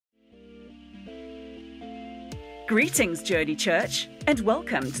Greetings, Journey Church, and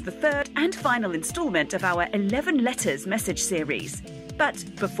welcome to the third and final installment of our 11 Letters message series. But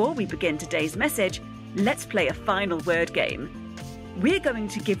before we begin today's message, let's play a final word game. We're going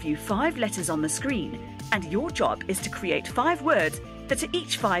to give you 5 letters on the screen, and your job is to create 5 words that are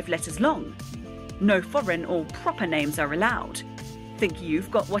each 5 letters long. No foreign or proper names are allowed. Think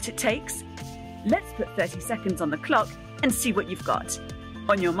you've got what it takes? Let's put 30 seconds on the clock and see what you've got.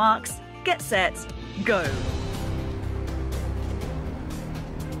 On your marks, get set, go!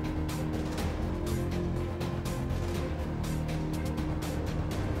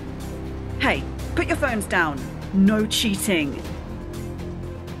 Hey, put your phones down. No cheating.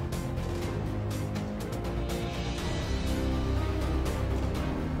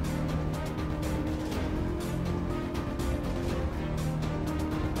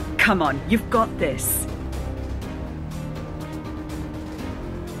 Come on, you've got this.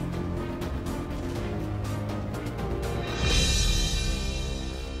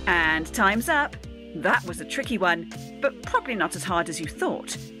 And time's up. That was a tricky one, but probably not as hard as you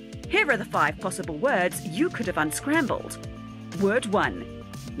thought. Here are the 5 possible words you could have unscrambled. Word 1,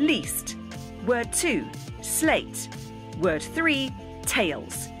 least. Word 2, slate. Word 3,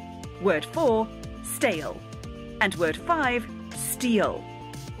 tails. Word 4, stale. And word 5, steal.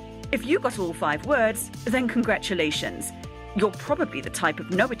 If you got all 5 words, then congratulations. You're probably the type of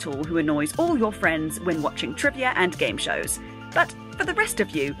know-it-all who annoys all your friends when watching trivia and game shows. But for the rest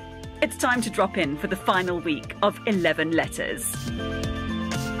of you, it's time to drop in for the final week of 11 letters.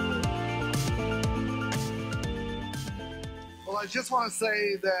 Well, I just want to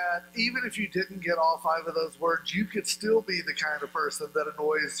say that even if you didn't get all 5 of those words, you could still be the kind of person that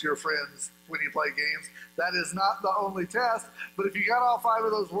annoys your friends when you play games. That is not the only test, but if you got all 5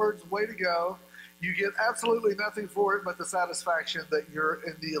 of those words, way to go. You get absolutely nothing for it but the satisfaction that you're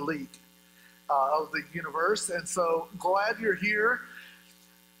in the elite of the universe, and so glad you're here.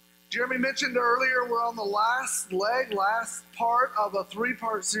 Jeremy mentioned earlier we're on the last part of a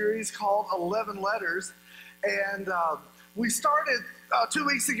 3-part series called 11 Letters, and we started 2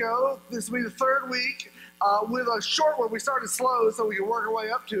 weeks ago. This will be the 3rd week with a short one. We started slow so we could work our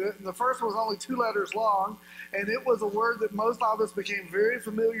way up to it, and the first one was only 2 letters long, and it was a word that most of us became very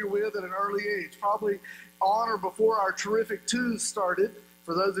familiar with at an early age, probably on or before our terrific 2s started.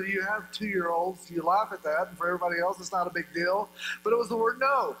 For those of you who have 2-year-olds, you laugh at that, and for everybody else, it's not a big deal. But it was the word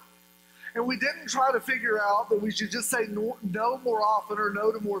no. And we didn't try to figure out that we should just say no more often or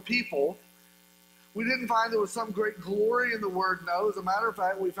no to more people. We didn't find there was some great glory in the word no. As a matter of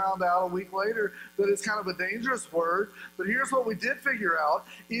fact, we found out a week later that it's kind of a dangerous word. But here's what we did figure out.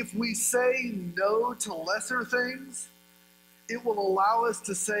 If we say no to lesser things, it will allow us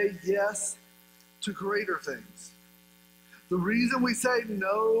to say yes to greater things. The reason we say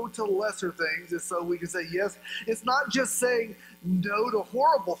no to lesser things is so we can say yes. It's not just saying no to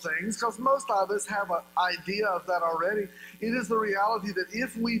horrible things, because most of us have an idea of that already. It is the reality that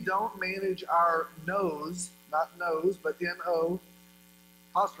if we don't manage our no's, not nose, but N-O,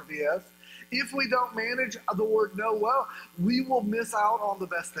 apostrophe S, if we don't manage the word no well, we will miss out on the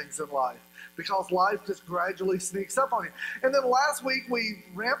best things in life, because life just gradually sneaks up on you. And then last week we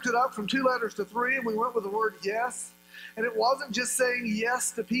ramped it up from 2 letters to 3, and we went with the word yes. And it wasn't just saying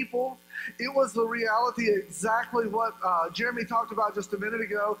yes to people. It was the reality exactly what Jeremy talked about just a minute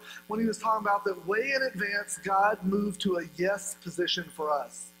ago when he was talking about that way in advance God moved to a yes position for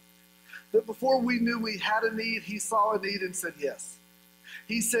us. That before we knew we had a need, he saw a need and said yes.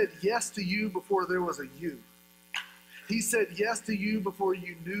 He said yes to you before there was a you. He said yes to you before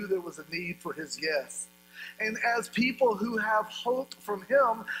you knew there was a need for his yes. And as people who have hope from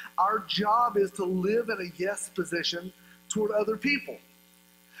him, our job is to live in a yes position toward other people.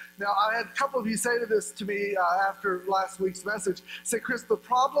 Now, I had a couple of you say this to me after last week's message. Say, Chris, the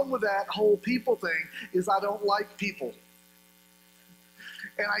problem with that whole people thing is I don't like people.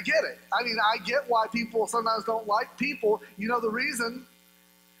 And I get it. I mean, I get why people sometimes don't like people. You know the reason?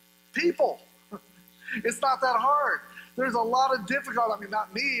 People. It's not that hard. There's a lot of difficulty. I mean,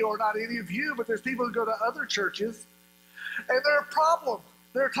 not me or not any of you, but there's people who go to other churches, and they're a problem.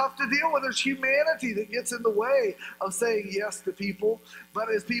 They're tough to deal with. There's humanity that gets in the way of saying yes to people.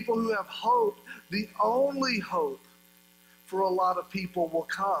 But as people who have hope, the only hope for a lot of people will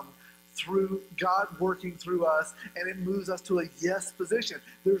come through God working through us, and it moves us to a yes position.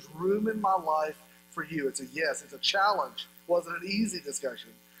 There's room in my life for you. It's a yes. It's a challenge. It wasn't an easy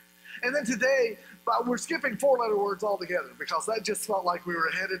discussion. And then today, we're skipping 4-letter words altogether because that just felt like we were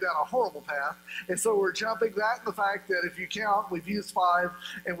headed down a horrible path. And so we're jumping that and the fact that if you count, we've used 5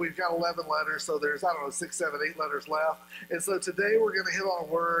 and we've got 11 letters. So there's, I don't know, 6, 7, 8 letters left. And so today we're going to hit on a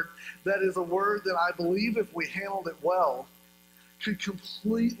word that is a word that I believe if we handled it well, could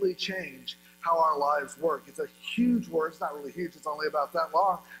completely change how our lives work. It's a huge word. It's not really huge. It's only about that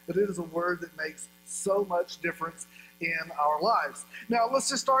long. But it is a word that makes so much difference in our lives. Now, let's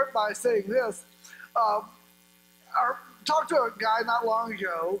just start by saying this. I talked to a guy not long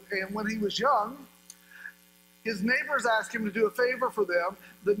ago, and when he was young, his neighbors asked him to do a favor for them.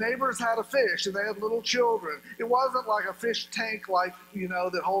 The neighbors had a fish, and they had little children. It wasn't like a fish tank like, you know,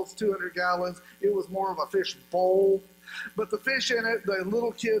 that holds 200 gallons. It was more of a fish bowl. But the fish in it, the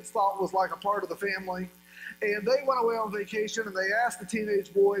little kids thought was like a part of the family. And they went away on vacation, and they asked the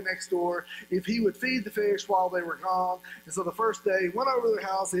teenage boy next door if he would feed the fish while they were gone. And so the first day, he went over to their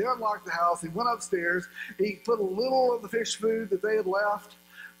house, he unlocked the house, he went upstairs, he put a little of the fish food that they had left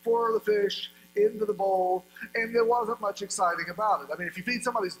for the fish into the bowl, and there wasn't much exciting about it. I mean, if you feed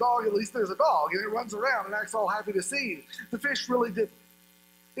somebody's dog, at least there's a dog, and it runs around and acts all happy to see you. The fish really didn't.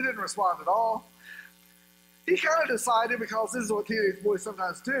 It didn't respond at all. He kind of decided, because this is what teenage boys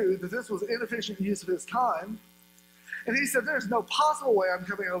sometimes do, that this was inefficient use of his time. And he said, there's no possible way I'm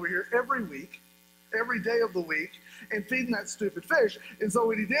coming over here every week, every day of the week, and feeding that stupid fish. And so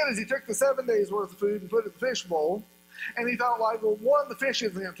what he did is he took the 7 days worth of food and put it in the fish bowl. And he felt like, well, 1, the fish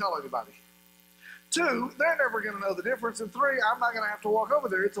isn't going to tell anybody. 2, they're never going to know the difference. And 3, I'm not going to have to walk over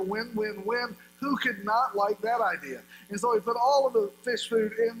there. It's a win-win-win. Who could not like that idea? And so he put all of the fish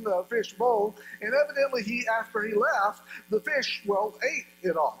food in the fish bowl, and evidently after he left, the fish, well, ate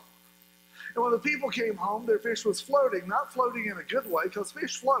it all. And when the people came home, their fish was floating, not floating in a good way, because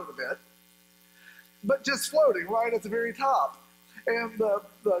fish float a bit, but just floating right at the very top. And the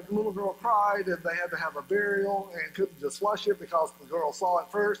little girl cried, and they had to have a burial and couldn't just flush it because the girl saw it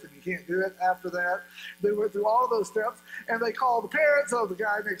first, and you can't do it after that. They went through all of those steps, and they called the parents of the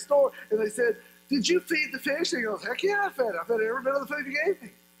guy next door, and they said, did you feed the fish? And he goes, heck yeah, I fed it. I fed every bit of the food you gave me.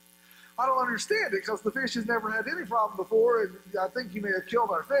 I don't understand it because the fish has never had any problem before, and I think you may have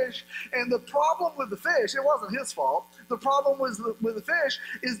killed our fish. And the problem with the fish, it wasn't his fault. The problem with the fish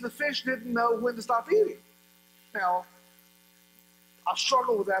is the fish didn't know when to stop eating. Now, I've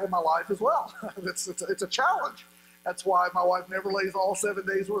struggled with that in my life as well. It's a challenge. That's why my wife never lays all 7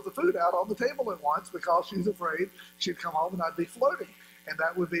 days worth of food out on the table at once, because she's afraid she'd come home and I'd be floating. And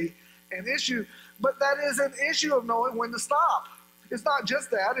that would be an issue. But that is an issue of knowing when to stop. It's not just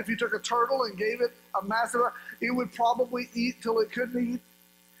that. If you took a turtle and gave it a massive, it would probably eat till it couldn't eat.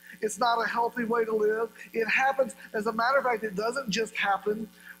 It's not a healthy way to live. It happens, as a matter of fact, it doesn't just happen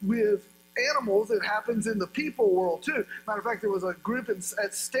with animals, it happens in the people world too. Matter of fact, there was a group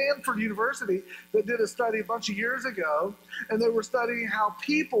at Stanford University that did a study a bunch of years ago, and they were studying how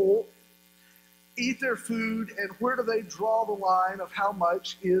people eat their food and where do they draw the line of how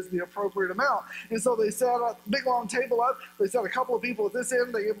much is the appropriate amount. And so they set a big long table up, they set a couple of people at this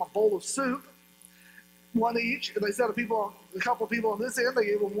end, they gave them a bowl of soup, one each, and they set a couple of people on this end, they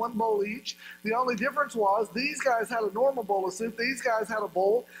gave them one bowl each. The only difference was these guys had a normal bowl of soup, these guys had a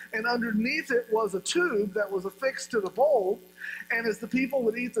bowl, and underneath it was a tube that was affixed to the bowl, and as the people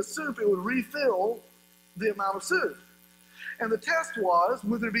would eat the soup, it would refill the amount of soup. And the test was,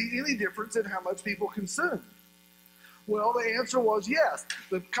 would there be any difference in how much people consumed? Well, the answer was yes.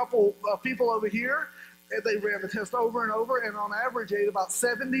 The couple of people over here, they ran the test over and over, and on average ate about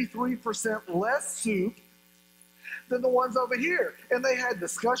 73% less soup than the ones over here. And they had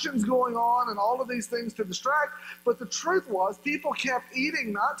discussions going on and all of these things to distract, but the truth was people kept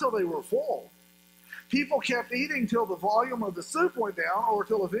eating not till they were full. People kept eating till the volume of the soup went down, or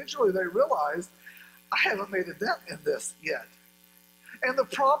till eventually they realized, I haven't made a dent in this yet. And the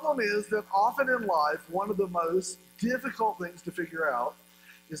problem is that often in life, one of the most difficult things to figure out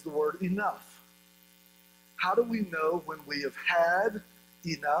is the word enough. How do we know when we have had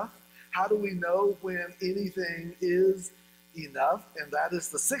enough? How do we know when anything is enough? And that is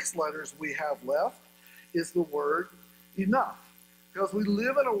the 6 letters we have left, is the word enough. Because we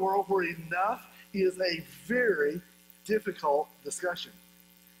live in a world where enough is a very difficult discussion.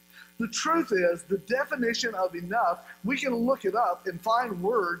 The truth is, the definition of enough, we can look it up and find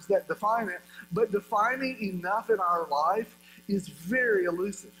words that define it, but defining enough in our life is very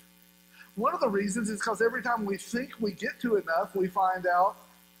elusive. One of the reasons is because every time we think we get to enough, we find out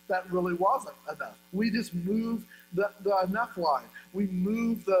that really wasn't enough. We just move the enough line. We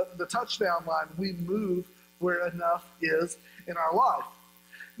move the touchdown line. We move where enough is in our life.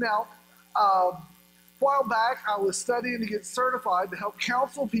 Now, while back, I was studying to get certified to help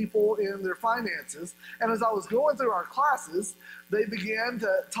counsel people in their finances. And as I was going through our classes, they began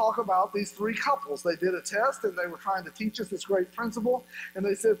to talk about these three couples. They did a test and they were trying to teach us this great principle. And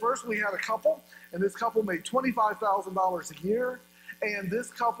they said, first we had a couple, and this couple made $25,000 a year. And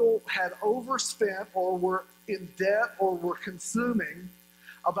this couple had overspent or were in debt or were consuming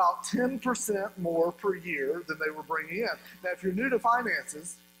about 10% more per year than they were bringing in. Now, if you're new to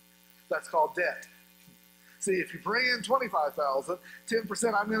finances, that's called debt. See, if you bring in $25,000,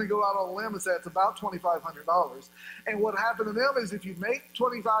 10%, I'm going to go out on a limb and say it's about $2,500. And what happened to them is if you make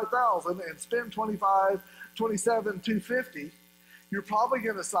 $25,000 and spend $27,250, you're probably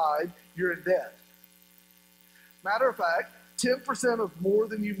going to decide you're in debt. Matter of fact, 10% of more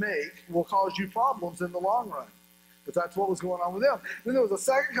than you make will cause you problems in the long run. But that's what was going on with them. Then there was a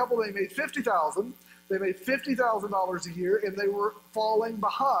second couple, they made $50,000. They made $50,000 a year, and they were falling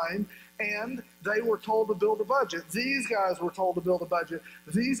behind, and they were told to build a budget. These guys were told to build a budget.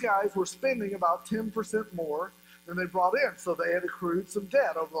 These guys were spending about 10% more than they brought in, so they had accrued some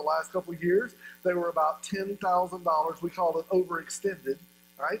debt over the last couple of years. They were about $10,000. We call it overextended,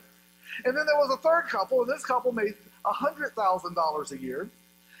 right? And then there was a third couple, and this couple made $100,000 a year.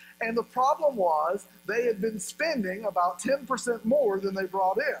 And the problem was they had been spending about 10% more than they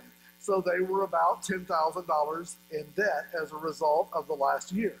brought in. So they were about $10,000 in debt as a result of the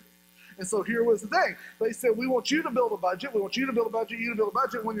last year. And so here was the thing. They said, we want you to build a budget. We want you to build a budget, you to build a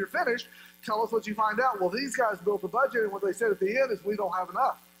budget. When you're finished, tell us what you find out. Well, these guys built a budget, and what they said at the end is we don't have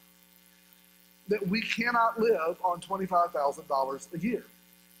enough. That we cannot live on $25,000 a year.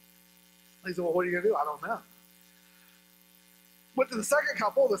 They said, well, what are you going to do? I don't know. Went to the second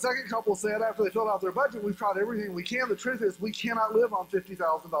couple. The second couple said after they filled out their budget, we've tried everything we can. The truth is we cannot live on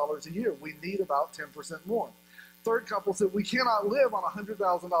 $50,000 a year. We need about 10% more. Third couple said we cannot live on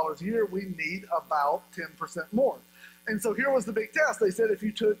 $100,000 a year. We need about 10% more. And so here was the big test. They said if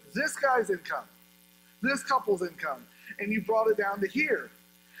you took this guy's income, this couple's income, and you brought it down to here,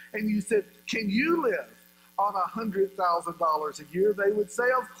 and you said, can you live on $100,000 a year? They would say,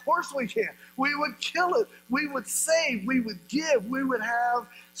 of course we can. We would kill it. We would save. We would give. We would have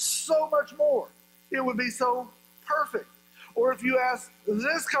so much more. It would be so perfect. Or if you ask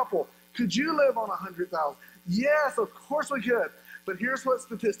this couple, could you live on $100,000? Yes, of course we could. But here's what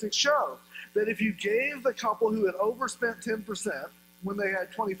statistics show. That if you gave the couple who had overspent 10% when they had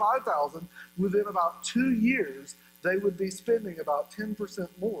 $25,000, within about 2 years, they would be spending about 10%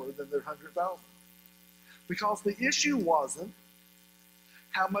 more than their $100,000. Because the issue wasn't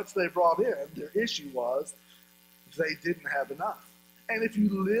how much they brought in. Their issue was they didn't have enough. And if you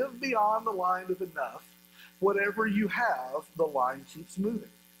live beyond the line of enough, whatever you have, the line keeps moving.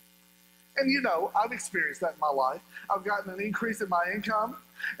 And you know, I've experienced that in my life. I've gotten an increase in my income,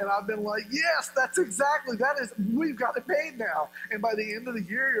 and I've been like, yes, that's exactly, we've got it paid now. And by the end of the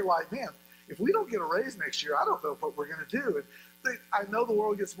year, you're like, man, if we don't get a raise next year, I don't know what we're going to do. And I know the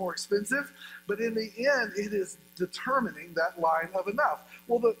world gets more expensive, but in the end, it is determining that line of enough.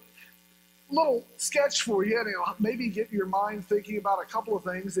 Well, the little sketch for you, and it'll maybe get your mind thinking about a couple of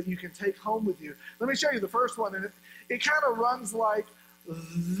things that you can take home with you. Let me show you the first one, and it kind of runs like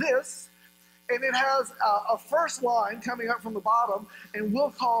this, and it has a first line coming up from the bottom, and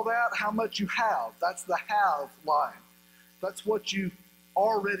we'll call that how much you have. That's the have line. That's what you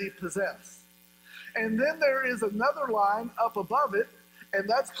already possess. And then there is another line up above it, and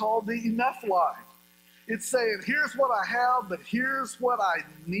that's called the enough line. It's saying, here's what I have, but here's what I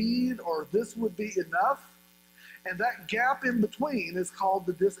need, or this would be enough. And that gap in between is called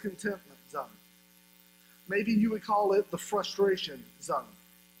the discontentment zone. Maybe you would call it the frustration zone.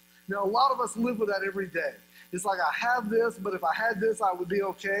 Now, a lot of us live with that every day. It's like, I have this, but if I had this, I would be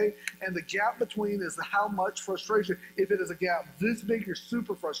okay. And the gap between is how much frustration. If it is a gap this big, you're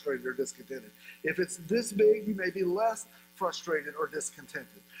super frustrated or discontented. If it's this big, you may be less frustrated or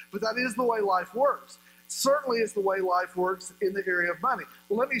discontented. But that is the way life works. Certainly it's the way life works in the area of money.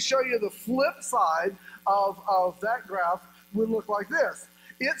 Well, let me show you the flip side of that graph would look like this.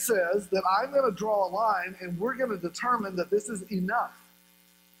 It says that I'm going to draw a line, and we're going to determine that this is enough,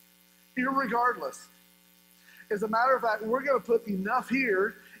 irregardless. As a matter of fact, we're going to put enough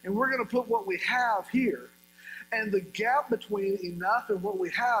here, and we're going to put what we have here. And the gap between enough and what we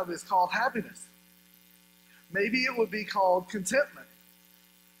have is called happiness. Maybe it would be called contentment.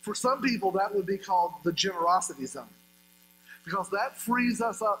 For some people, that would be called the generosity zone, because that frees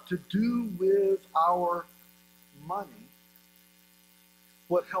us up to do with our money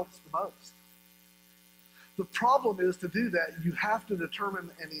what helps the most. The problem is, to do that, you have to determine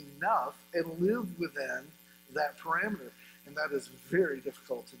an enough and live within that parameter. And that is very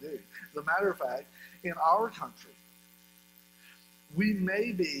difficult to do. As a matter of fact, in our country, we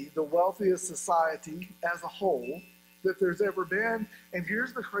may be the wealthiest society as a whole that there's ever been. And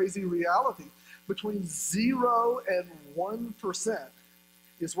here's the crazy reality. Between 0 and 1%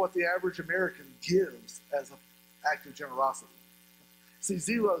 is what the average American gives as an act of generosity. See,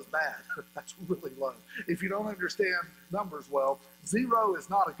 0 is bad. That's really low. If you don't understand numbers well, 0 is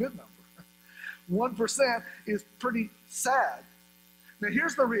not a good number. 1% is pretty sad. Now,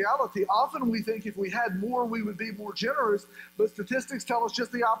 here's the reality. Often we think if we had more, we would be more generous, but statistics tell us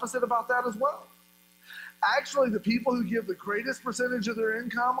just the opposite about that as well. Actually, the people who give the greatest percentage of their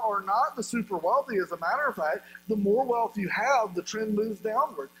income are not the super wealthy. As a matter of fact, the more wealth you have, the trend moves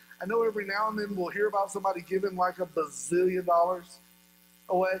downward. I know every now and then we'll hear about somebody giving like $1 bazillion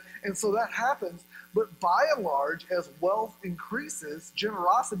away, and so that happens. But by and large, as wealth increases,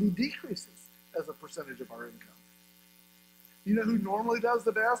 generosity decreases as a percentage of our income. You know who normally does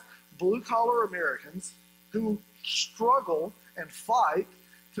the best? Blue-collar Americans who struggle and fight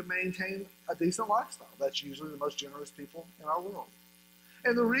to maintain a decent lifestyle. That's usually the most generous people in our world.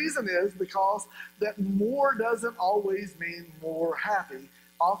 And the reason is because that more doesn't always mean more happy.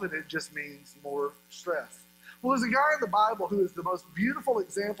 Often it just means more stress. Well, there's a guy in the Bible who is the most beautiful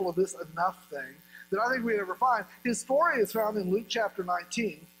example of this enough thing that I think we'd ever find. His story is found in Luke chapter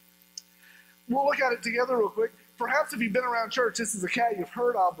 19. We'll look at it together real quick. Perhaps if you've been around church, this is a cat you've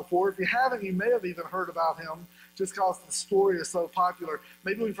heard of before. If you haven't, you may have even heard about him just because the story is so popular.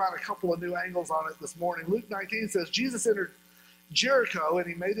 Maybe we find a couple of new angles on it this morning. Luke 19 says, Jesus entered Jericho and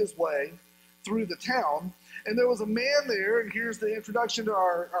he made his way through the town. And there was a man there, and here's the introduction to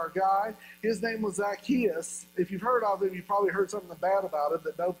our guy. His name was Zacchaeus. If you've heard of him, you probably heard something bad about him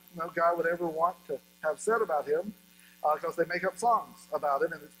that no guy would ever want to have said about him because they make up songs about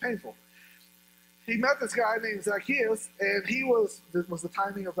him, and it's painful. He met this guy named Zacchaeus, and he was the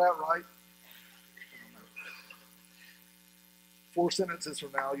timing of that right? 4 sentences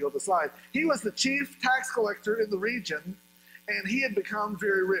from now, you'll decide. He was the chief tax collector in the region, and he had become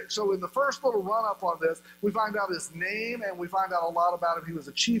very rich. So in the first little run-up on this, we find out his name, and we find out a lot about him. He was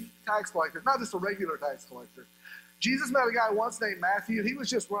a chief tax collector, not just a regular tax collector. Jesus met a guy once named Matthew. He was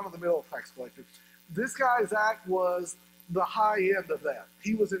just run-of-the-mill tax collector. This guy, Zach, was the high end of that.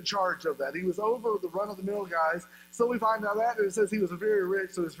 He was in charge of that. He was over the run-of-the-mill guys. So we find out that, and it says he was very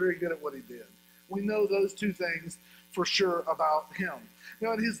rich, so he was very good at what he did. We know those two things for sure about him.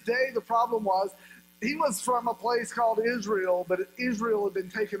 Now, in his day, the problem was he was from a place called Israel, but Israel had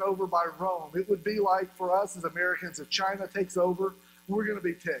been taken over by Rome. It would be like for us as Americans, if China takes over, we're going to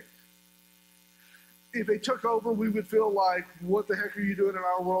be ticked. If they took over, we would feel like, what the heck are you doing in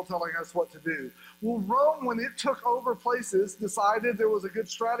our world telling us what to do? Well, Rome, when it took over places, decided there was a good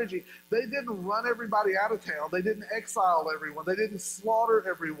strategy. They didn't run everybody out of town. They didn't exile everyone. They didn't slaughter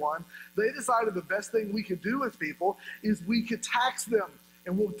everyone. They decided the best thing we could do with people is we could tax them,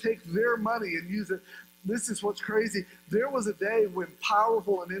 and we'll take their money and use it. This is what's crazy. There was a day when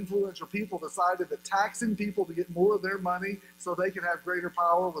powerful and influential people decided that taxing people to get more of their money so they could have greater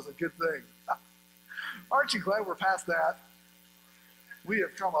power was a good thing. Aren't you glad we're past that? We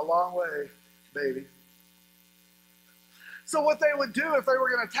have come a long way, baby. So what they would do if they were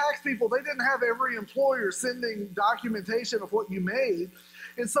going to tax people, they didn't have every employer sending documentation of what you made.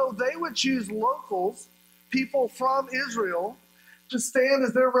 And so they would choose locals, people from Israel, to stand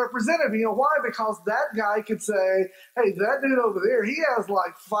as their representative. You know why? Because that guy could say, hey, that dude over there, he has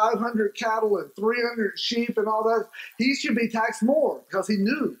like 500 cattle and 300 sheep and all that. He should be taxed more because he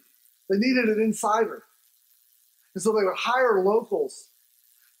knew. They needed an insider. And so they would hire locals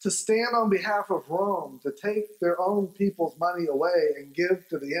to stand on behalf of Rome to take their own people's money away and give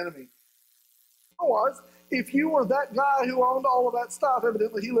to the enemy. Otherwise, if you were that guy who owned all of that stuff,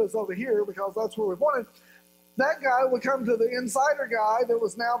 evidently he lives over here because that's where we wanted, that guy would come to the insider guy that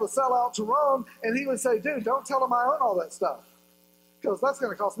was now the sellout to Rome, and he would say, dude, don't tell him I own all that stuff because that's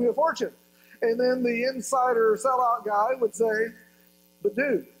going to cost me a fortune. And then the insider sellout guy would say, but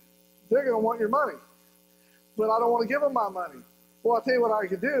dude, they're going to want your money. But I don't want to give them my money. Well, I'll tell you what I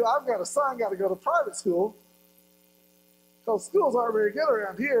could do. I've got a son, got to go to private school because schools aren't very good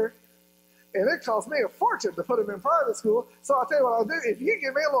around here. And it costs me a fortune to put him in private school. So I'll tell you what I'll do. If you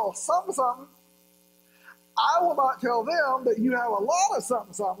give me a little something, something, I will not tell them that you have a lot of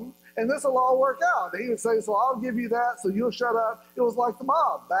something, something, and this will all work out. And he would say, so I'll give you that so you'll shut up. It was like the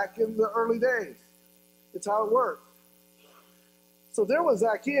mob back in the early days. It's how it worked. So there was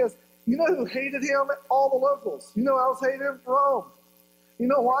Zacchaeus. You know who hated him? All the locals. You know who else hated him? Rome. You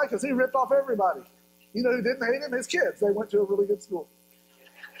know why? Because he ripped off everybody. You know who didn't hate him? His kids. They went to a really good school.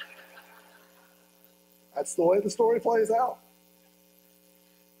 That's the way the story plays out.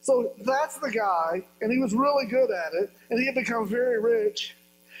 So that's the guy, and he was really good at it, and he had become very rich.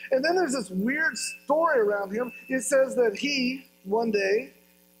 And then there's this weird story around him. It says that one day,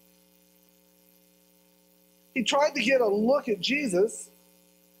 he tried to get a look at Jesus,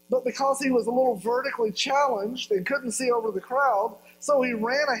 but because he was a little vertically challenged and couldn't see over the crowd, so he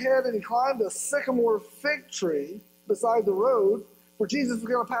ran ahead and he climbed a sycamore fig tree beside the road where Jesus was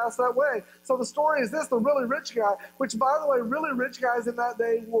going to pass that way. So the story is this: the really rich guy, which, by the way, really rich guys in that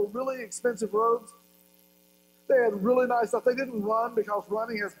day wore really expensive robes. They had really nice stuff. They didn't run because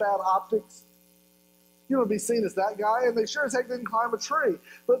running has bad optics. You don't want to be seen as that guy, and they sure as heck didn't climb a tree.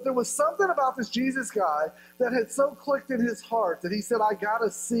 But there was something about this Jesus guy that had so clicked in his heart that he said, I got to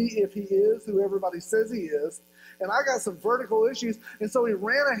see if he is who everybody says he is. And I got some vertical issues. And so he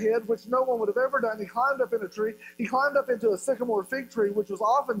ran ahead, which no one would have ever done. He climbed up in a tree. He climbed up into a sycamore fig tree, which was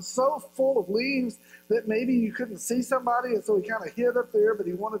often so full of leaves that maybe you couldn't see somebody. And so he kind of hid up there, but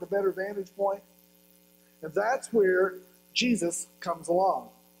he wanted a better vantage point. And that's where Jesus comes along.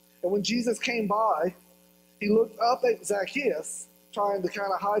 And when Jesus came by, he looked up at Zacchaeus, trying to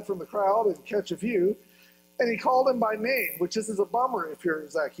kind of hide from the crowd and catch a view, and he called him by name, which is a bummer if you're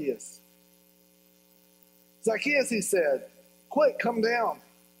Zacchaeus. Zacchaeus, he said, quick, come down.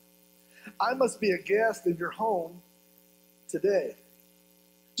 I must be a guest in your home today.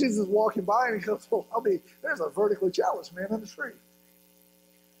 Jesus is walking by and he goes, well, there's a vertically challenged man in the tree.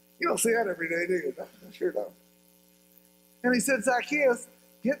 You don't see that every day, do you? I sure don't. And he said, Zacchaeus,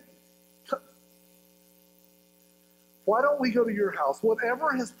 why don't we go to your house?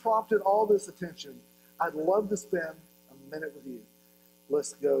 Whatever has prompted all this attention, I'd love to spend a minute with you.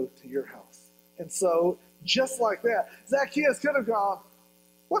 Let's go to your house. And so, just like that, Zacchaeus could have gone,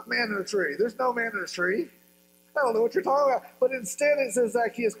 what man in a tree? There's no man in a tree. I don't know what you're talking about. But instead it says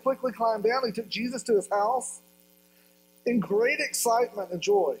Zacchaeus quickly climbed down. He took Jesus to his house in great excitement and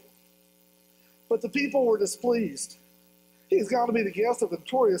joy. But the people were displeased. He's gone to be the guest of a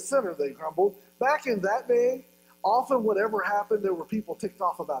notorious sinner, they grumbled. Back in that day, often whatever happened, there were people ticked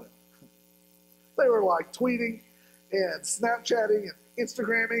off about it. They were like tweeting and Snapchatting and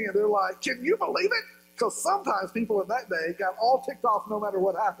Instagramming, and they're like, can you believe it? Because sometimes people in that day got all ticked off no matter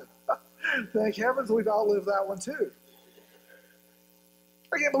what happened. Thank heavens we've outlived that one too.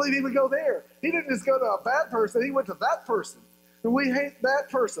 I can't believe he would go there. He didn't just go to a bad person, he went to that person. And we hate that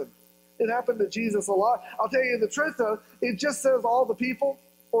person. It happened to Jesus a lot. I'll tell you the truth though, it just says all the people,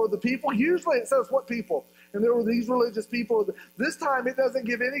 or the people. Usually it says what people. And there were these religious people. This time it doesn't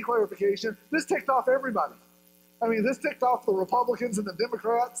give any clarification. This ticked off everybody. I mean, this ticked off the Republicans and the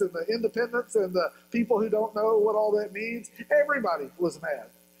Democrats and the independents and the people who don't know what all that means. Everybody was mad.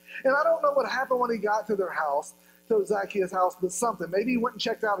 And I don't know what happened when he got to their house, to Zacchaeus' house, but something. Maybe he went and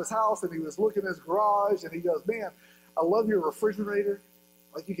checked out his house and he was looking in his garage and he goes, man, I love your refrigerator.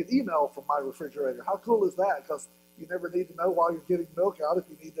 Like you can email from my refrigerator. How cool is that? Because you never need to know while you're getting milk out if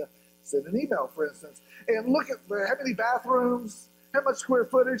you need to send an email, for instance. And look at how many bathrooms, how much square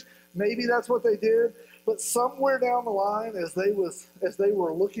footage. Maybe that's what they did. But somewhere down the line, as they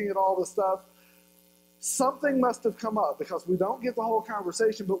were looking at all the stuff, something must have come up, because we don't get the whole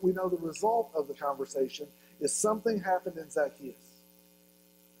conversation, but we know the result of the conversation is something happened in Zacchaeus.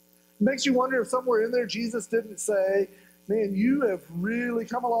 It makes you wonder if somewhere in there Jesus didn't say, man, you have really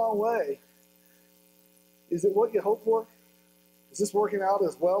come a long way. Is it what you hoped for? Is this working out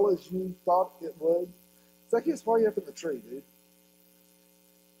as well as you thought it would? Zacchaeus, why are you up in the tree, dude?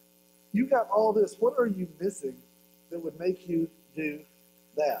 You got all this. What are you missing that would make you do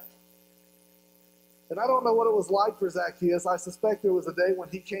that? And I don't know what it was like for Zacchaeus. I suspect there was a day when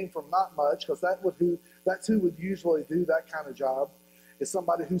he came from not much, because that's who would usually do that kind of job, is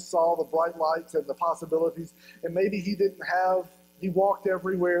somebody who saw the bright lights and the possibilities. And maybe he walked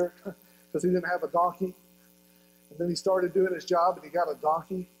everywhere because he didn't have a donkey. And then he started doing his job and he got a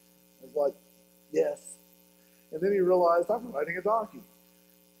donkey. I was like, yes. And then he realized, I'm riding a donkey.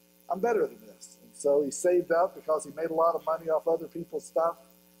 I'm better than this. And so he saved up because he made a lot of money off other people's stuff.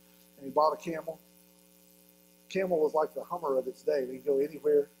 And he bought a camel. Camel was like the Hummer of its day. They could go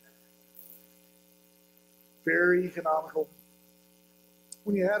anywhere. Very economical.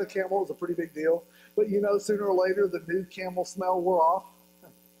 When you had a camel, it was a pretty big deal. But you know, sooner or later, the new camel smell wore off.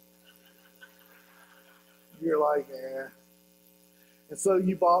 You're like, eh. And so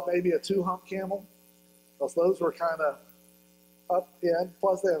you bought maybe a 2-hump camel, because those were kind of up in.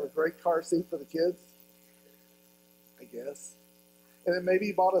 Plus, they have a great car seat for the kids, I guess. And then maybe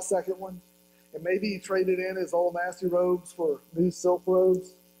he bought a second one. And maybe he traded in his old nasty robes for new silk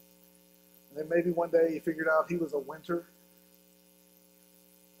robes. And then maybe one day he figured out he was a winter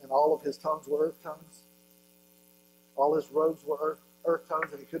and all of his tongues were earth tongues. All his robes were earth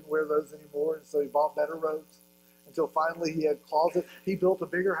tones, and he couldn't wear those anymore, and so he bought better robes until finally he had closet. He built a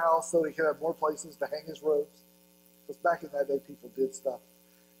bigger house so he could have more places to hang his robes. Because back in that day, people did stuff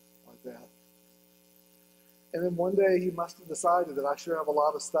like that. And then one day he must have decided that I sure have a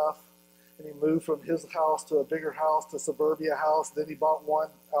lot of stuff. And he moved from his house to a bigger house, to suburbia house. Then he bought one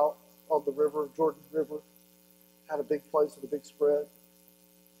out on the river, Jordan River. Had a big place with a big spread.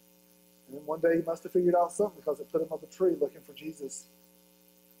 And then one day he must have figured out something because it put him up a tree looking for Jesus.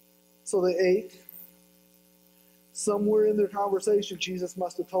 So they ate. Somewhere in their conversation, Jesus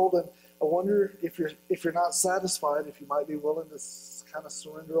must have told them, I wonder if you're not satisfied, if you might be willing to kind of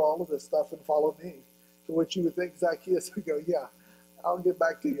surrender all of this stuff and follow me. To which you would think Zacchaeus would go, yeah, I'll get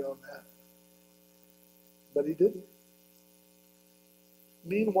back to you on that. But he didn't.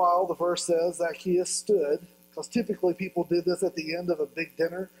 Meanwhile, the verse says Zacchaeus stood, because typically people did this at the end of a big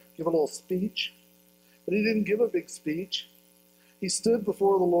dinner, give a little speech. But he didn't give a big speech. He stood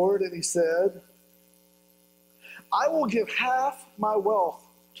before the Lord and he said, I will give half my wealth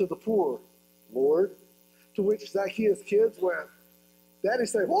to the poor, Lord. To which Zacchaeus' kids went, Daddy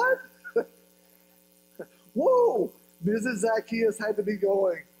said, what? Whoa! Mrs. Zacchaeus had to be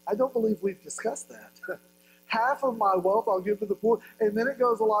going, I don't believe we've discussed that. Half of my wealth I'll give to the poor. And then it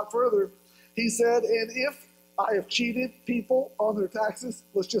goes a lot further. He said, and if I have cheated people on their taxes,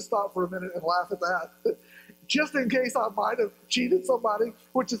 let's just stop for a minute and laugh at that. Just in case I might have cheated somebody,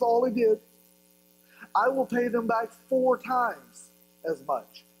 which is all he did, I will pay them back 4 times as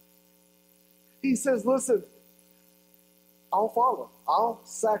much. He says, listen, I'll follow. I'll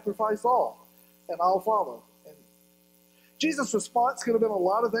sacrifice all, and I'll follow. And Jesus' response could have been a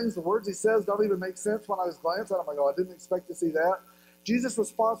lot of things. The words he says don't even make sense when I was glancing. I'm like, oh, I didn't expect to see that. Jesus'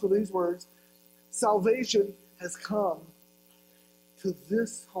 response with these words, salvation has come to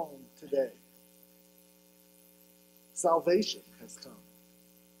this home today. Salvation has come.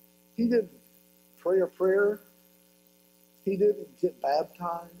 He didn't pray a prayer. He didn't get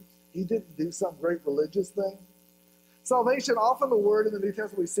baptized. He didn't do some great religious thing. Salvation, often the word in the New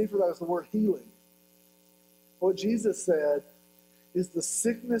Testament we see for that is the word healing. What Jesus said is the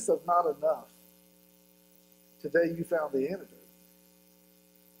sickness of not enough. Today you found the antidote.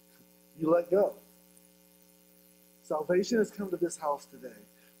 You let go. Salvation has come to this house today.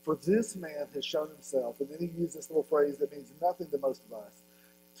 For this man has shown himself, and then he used this little phrase that means nothing to most of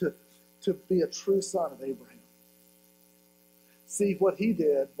us, to be a true son of Abraham. See, what he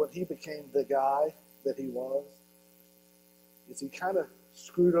did when he became the guy that he was, is he kind of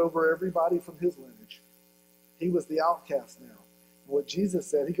screwed over everybody from his lineage. He was the outcast now. And what Jesus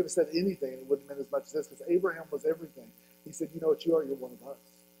said, he could have said anything, and it wouldn't have meant as much as this, because Abraham was everything. He said, you know what you are? You're one of us.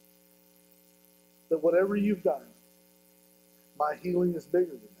 That whatever you've done, my healing is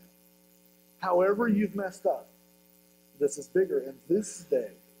bigger than that. However you've messed up, this is bigger. And this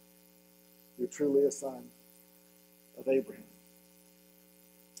day, you're truly a son of Abraham.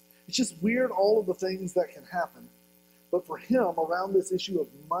 It's just weird, all of the things that can happen. But for him, around this issue of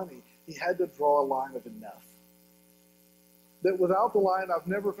money, he had to draw a line of enough. That without the line, I've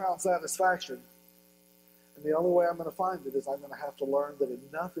never found satisfaction. And the only way I'm going to find it is I'm going to have to learn that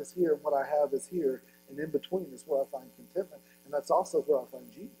enough is here and what I have is here. And in between is where I find contentment. And that's also where I find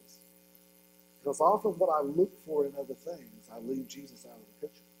Jesus. Because often what I look for in other things, I leave Jesus out of the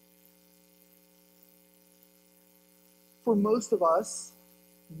picture. For most of us,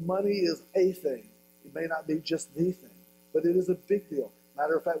 money is a thing. It may not be just the thing, but it is a big deal.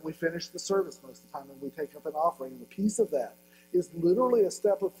 Matter of fact, we finish the service most of the time and we take up an offering. And the piece of that is literally a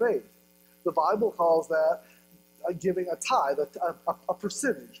step of faith. The Bible calls that giving a tithe, a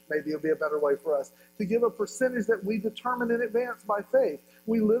percentage. Maybe it'll be a better way for us to give a percentage that we determine in advance by faith.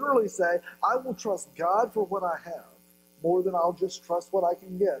 We literally say, I will trust God for what I have more than I'll just trust what I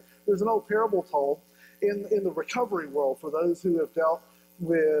can get. There's an old parable told in the recovery world for those who have dealt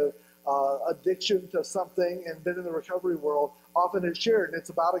with addiction to something and been in the recovery world. Often it's shared, and it's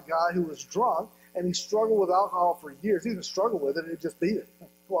about a guy who was drunk and he struggled with alcohol for years. He didn't struggle with it, it just beat it. It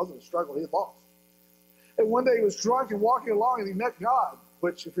wasn't a struggle, he lost. And one day he was drunk and walking along and he met God,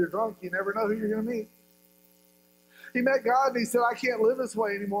 which if you're drunk, you never know who you're going to meet. He met God and he said, I can't live this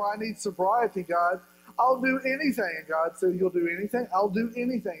way anymore. I need sobriety, God. I'll do anything. And God said, you'll do anything? I'll do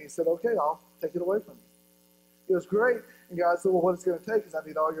anything. He said, okay, I'll take it away from you. It was great. And God said, well, what it's going to take is I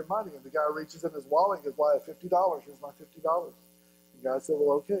need all your money. And the guy reaches in his wallet and goes, well, I have $50. Here's my $50. And God said,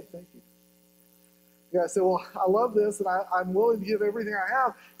 well, okay, thank you. The guy said, well, I love this, and I'm willing to give everything I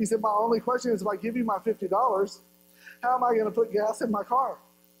have. He said, my only question is, if I give you my $50, how am I going to put gas in my car?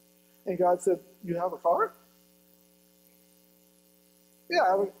 And God said, you have a car?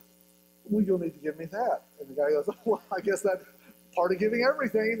 Yeah. well, you'll need to give me that. And the guy goes, well, I guess that's part of giving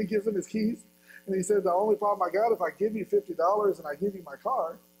everything. And he gives him his keys. And he said, the only problem I got, if I give you $50 and I give you my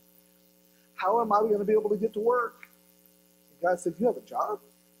car, how am I going to be able to get to work? The guy said, you have a job?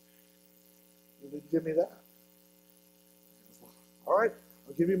 You need to give me that. All right,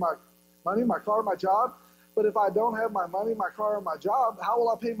 I'll give you my money, my car, my job. But if I don't have my money, my car, and my job, how will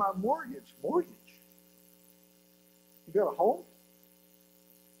I pay my mortgage? Mortgage? You got a home?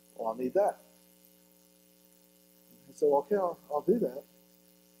 Well, I'll need that. He said, well, okay, I'll do that.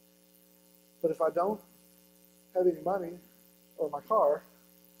 But if I don't have any money or my car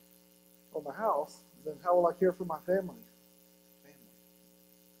or my house, then how will I care for my family?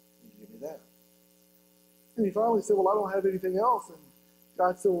 You give me that. And he finally said, well, I don't have anything else. And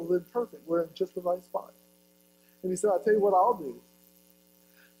God said, well, then perfect. We're in just the right spot. And he said, I'll tell you what I'll do.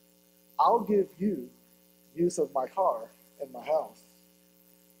 I'll give you use of my car and my house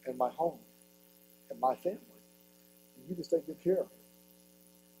and my home and my family. And you just take good care of it.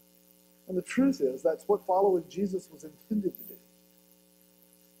 And the truth is, that's what following Jesus was intended to do.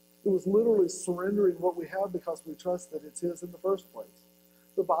 It was literally surrendering what we have because we trust that it's His in the first place.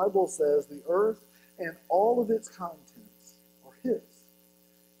 The Bible says the earth and all of its contents are His.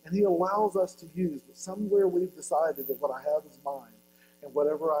 And He allows us to use, but somewhere we've decided that what I have is mine, and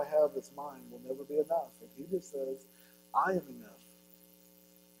whatever I have that's mine will never be enough. And He just says, I am enough.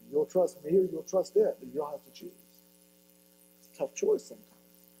 And you'll trust me or you'll trust it, but you'll have to choose. It's a tough choice sometimes,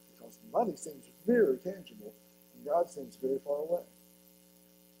 because money seems very tangible, and God seems very far away.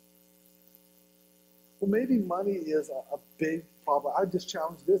 Well, maybe money is a big problem. I just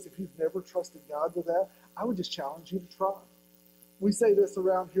challenge this. If you've never trusted God with that, I would just challenge you to try. We say this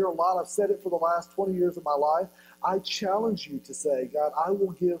around here a lot. I've said it for the last 20 years of my life. I challenge you to say, God, I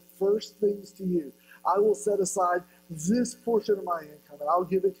will give first things to you. I will set aside this portion of my income, and I'll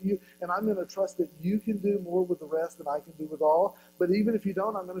give it to you, and I'm going to trust that you can do more with the rest than I can do with all. But even if you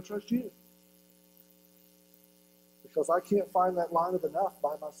don't, I'm going to trust you. Because I can't find that line of enough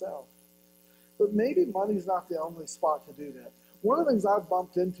by myself. But maybe money's not the only spot to do that. One of the things I've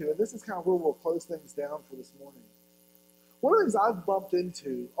bumped into, and this is kind of where we'll close things down for this morning. One of the things I've bumped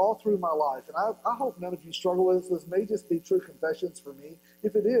into all through my life, and I hope none of you struggle with this may just be true confessions for me.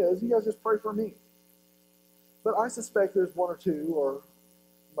 If it is, you guys just pray for me. But I suspect there's one or two, or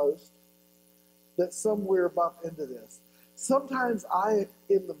most, that somewhere bump into this. Sometimes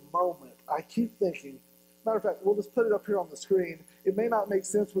in the moment, I keep thinking, matter of fact, we'll just put it up here on the screen. It may not make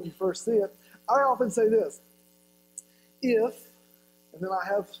sense when you first see it. I often say this, if, and then I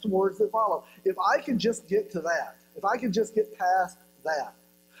have some words that follow, if I could just get to that, if I could just get past that,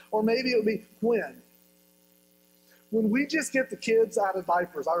 or maybe it would be when we just get the kids out of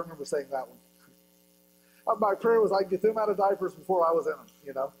diapers. I remember saying that one. My prayer was I'd get them out of diapers before I was in them,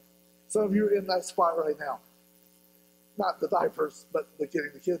 you know. Some of you are in that spot right now. Not the diapers, but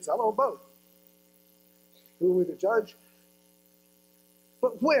getting the kids out, or both. Who are we to judge?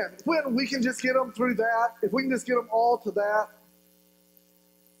 But when we can just get them through that, if we can just get them all to that,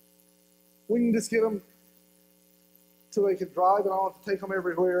 we can just get them so they can drive and I don't have to take them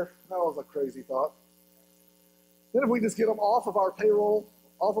everywhere. That was a crazy thought. Then if we just get them off of our payroll,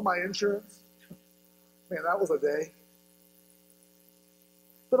 off of my insurance, man, that was a day.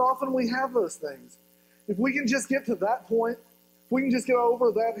 But often we have those things. If we can just get to that point, if we can just get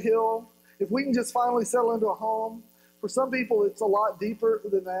over that hill, if we can just finally settle into a home, for some people it's a lot deeper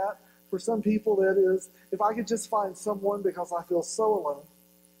than that. For some people that is, if I could just find someone because I feel so alone.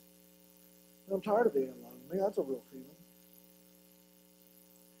 And I'm tired of being alone. I mean, that's a real feeling.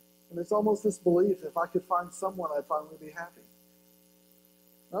 And it's almost this belief, if I could find someone, I'd finally be happy.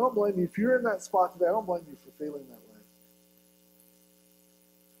 And I don't blame you. If you're in that spot today, I don't blame you for feeling that way.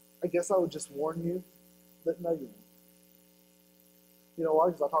 I guess I would just warn you that no, you won't. You know why?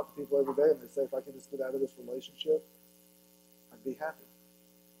 Because I talk to people every day and they say, if I can just get out of this relationship, I'd be happy.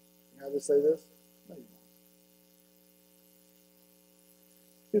 You know how they say this? No, you won't.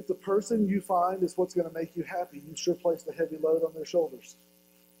 If the person you find is what's going to make you happy, you sure placed a heavy load on their shoulders.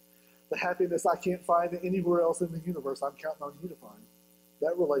 The happiness I can't find anywhere else in the universe, I'm counting on you to find.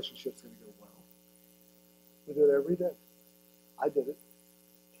 That relationship's going to go well. We do it every day. I did it.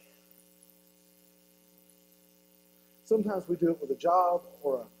 Sometimes we do it with a job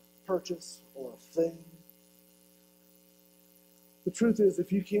or a purchase or a thing. The truth is,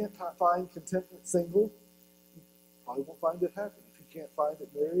 if you can't find contentment single, you probably won't find it happy. If you can't find it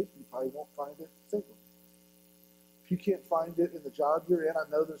married, you probably won't find it single. If you can't find it in the job you're in, I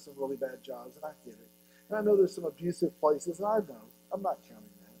know there's some really bad jobs, and I get it. And I know there's some abusive places, and I know. I'm not counting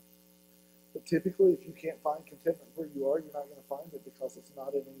that. But typically, if you can't find contentment where you are, you're not going to find it because it's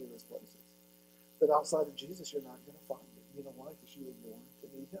not in any of those places. that outside of Jesus you're not going to find it. You know why? Because you were born to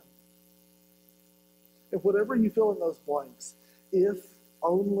need him. And whatever you fill in those blanks, if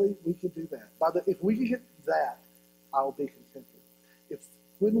only we could do that. If we could get that, I'll be contented. If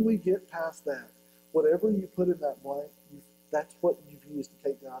when we get past that, whatever you put in that blank, that's what you've used to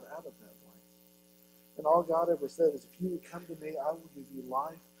take God out of that blank. And all God ever said is, if you would come to me, I will give you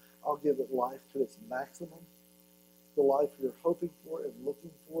life. I'll give it life to its maximum. The life you're hoping for and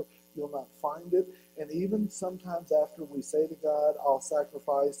looking for, you'll not find it. And even sometimes after we say to God, I'll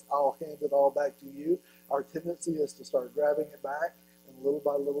sacrifice, I'll hand it all back to you, our tendency is to start grabbing it back and little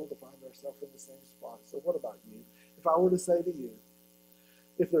by little to find ourselves in the same spot. So what about you? If I were to say to you,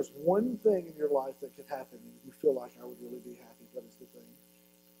 if there's one thing in your life that could happen and you feel like I would really be happy, what is the thing?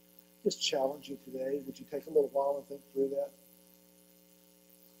 Just challenge you today. Would you take a little while and think through that?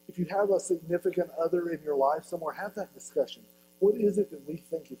 If you have a significant other in your life somewhere, have that discussion. What is it that we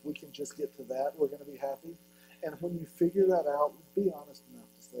think if we can just get to that, we're going to be happy? And when you figure that out, be honest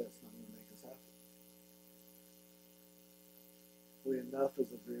enough to say it's not going to make us happy. For enough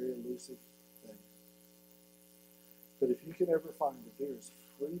is a very elusive thing. But if you can ever find that there is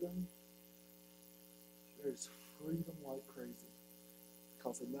freedom like crazy,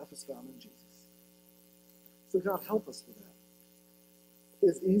 because enough is found in Jesus. So God, help us with that.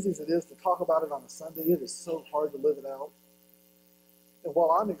 As easy as it is to talk about it on a Sunday, it is so hard to live it out. And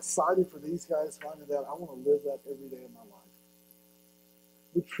while I'm excited for these guys finding that, I want to live that every day of my life.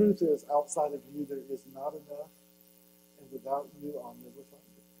 The truth is, outside of you, there is not enough, and without you, I'll never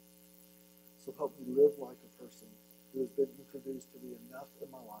find it. So help me live like a person who has been introduced to the enough in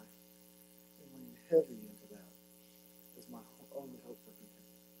my life and lean heavy into that as my only hope for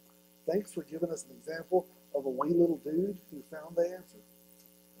contentment. Thanks for giving us an example of a wee little dude who found the answer.